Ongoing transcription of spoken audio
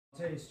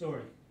tell you a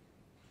story.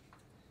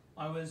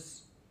 I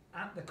was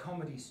at the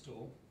Comedy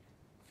Store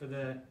for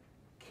the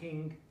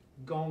King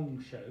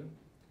Gong show.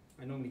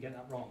 I normally get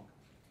that wrong.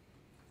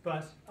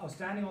 But I was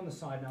standing on the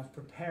side and I was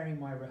preparing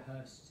my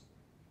rehearsed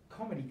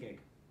comedy gig.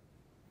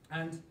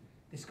 And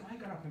this guy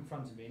got up in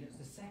front of me, and it's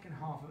the second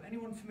half of...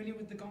 Anyone familiar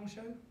with the Gong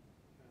show?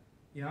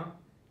 Yeah?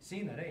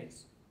 Seen that, eh?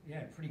 It's,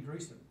 yeah, pretty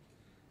gruesome.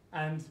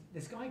 And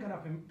this guy got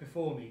up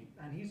before me,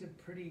 and he's a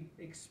pretty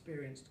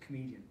experienced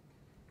comedian.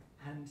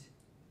 And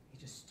he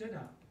just stood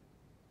up,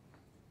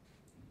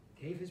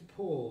 gave his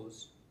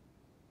pause,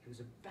 he was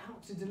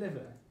about to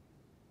deliver,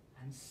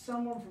 and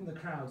someone from the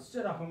crowd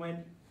stood up and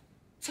went,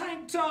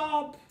 "Tank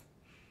top!"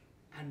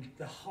 And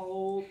the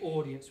whole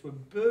audience were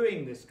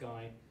booing this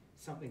guy,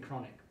 something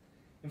chronic.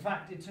 In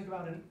fact, it took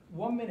about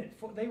 1 minute,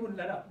 they wouldn't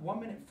let up, 1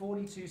 minute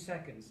 42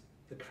 seconds,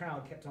 the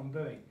crowd kept on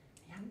booing.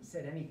 He hadn't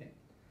said anything.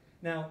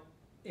 Now,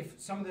 if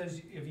some of those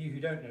of you who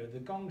don't know, the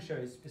Gong show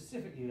is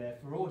specifically there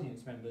for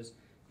audience members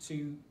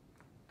to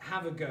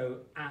have a go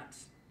at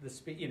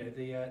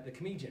the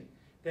comedian.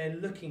 They're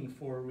looking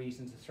for a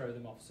reason to throw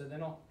them off, so they're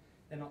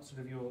not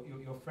sort of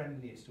your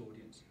friendliest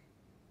audience.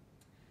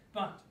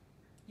 But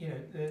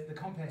the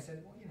compere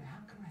said, well,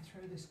 how can I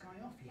throw this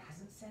guy off? He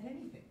hasn't said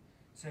anything.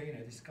 So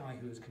this guy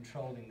who was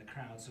controlling the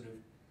crowd sort of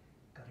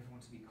got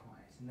everyone to be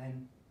quiet, and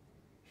then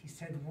he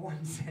said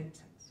one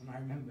sentence, and I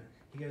remember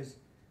he goes,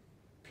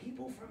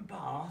 "People from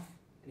Bath,"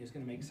 and he was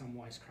going to make some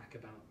wisecrack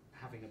about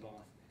having a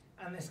bath.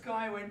 And this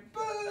guy went,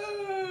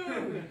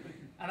 "Boo!"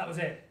 And that was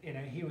it.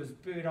 He was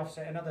booed off,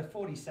 so another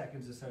 40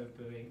 seconds or so of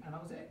booing, and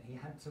that was it. He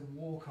had to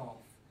walk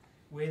off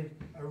with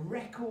a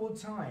record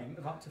time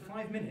of up to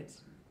 5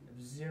 minutes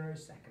of 0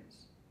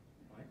 seconds.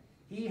 Right?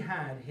 He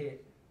had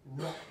hit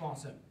rock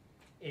bottom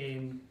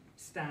in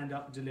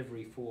stand-up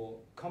delivery for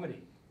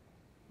comedy.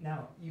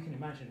 Now, you can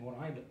imagine what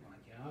I looked like.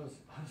 I was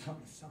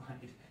on the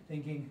side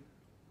thinking,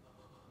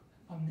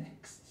 I'm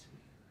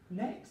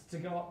next to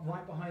go up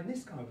right behind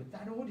this guy with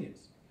that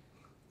audience.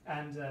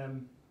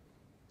 And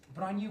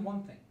but I knew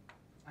one thing.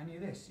 I knew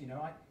this.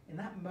 In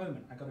that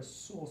moment, I got a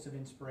source of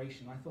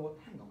inspiration. I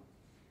thought, hang on,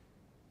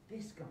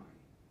 this guy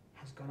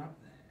has gone up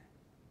there,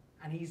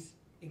 and he's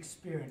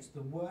experienced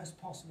the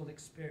worst possible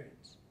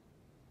experience.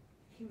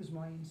 He was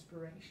my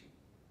inspiration.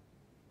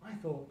 I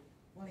thought,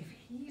 well, if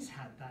he's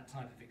had that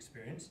type of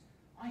experience,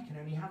 I can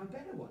only have a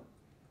better one.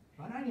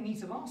 I only need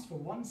to last for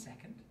 1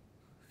 second,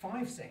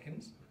 5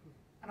 seconds,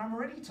 and I'm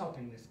already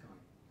topping this guy.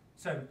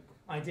 So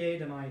I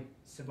did, and I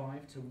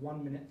survived to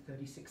 1 minute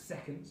 36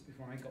 seconds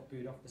before I got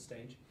booed off the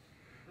stage.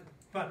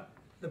 But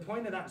the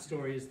point of that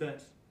story is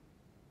that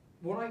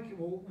what I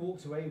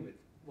walked away with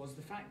was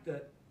the fact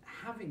that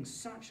having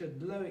such a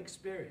low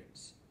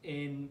experience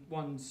in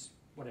one's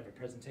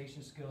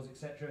presentation skills,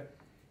 etc.,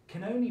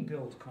 can only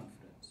build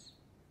confidence,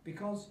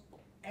 because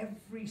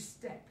every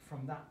step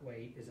from that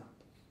way is up.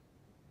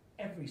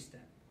 Every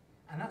step.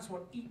 And that's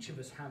what each of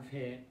us have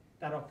here,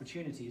 that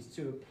opportunity, is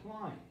to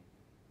apply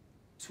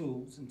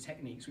tools and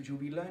techniques which you'll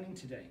be learning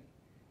today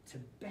to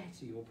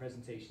better your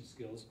presentation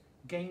skills,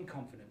 gain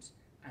confidence,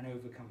 and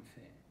overcome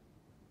fear.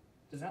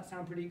 Does that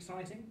sound pretty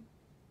exciting?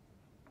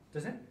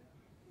 Does it?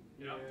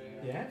 Yeah.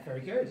 Yeah,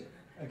 very good.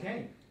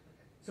 Okay.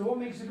 So what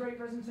makes a great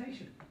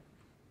presentation?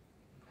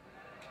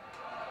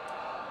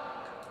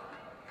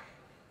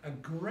 A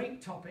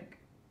great topic,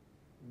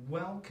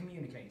 well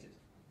communicated.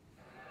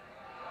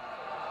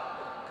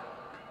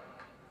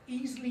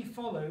 Easily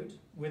followed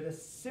with a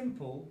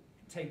simple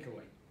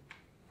takeaway.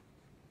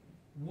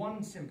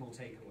 One simple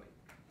takeaway.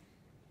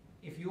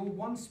 If you're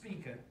one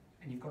speaker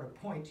and you've got a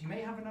point, you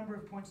may have a number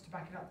of points to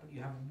back it up, but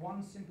you have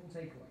one simple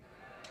takeaway.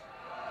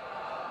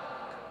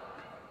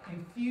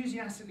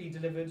 Enthusiastically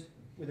delivered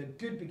with a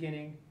good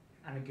beginning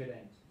and a good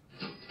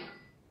end.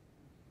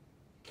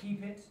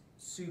 Keep it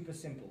super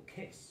simple.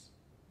 KISS.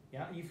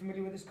 Yeah, are you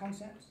familiar with this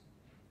concept?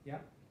 Yeah?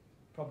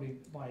 Probably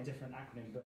by a different acronym, but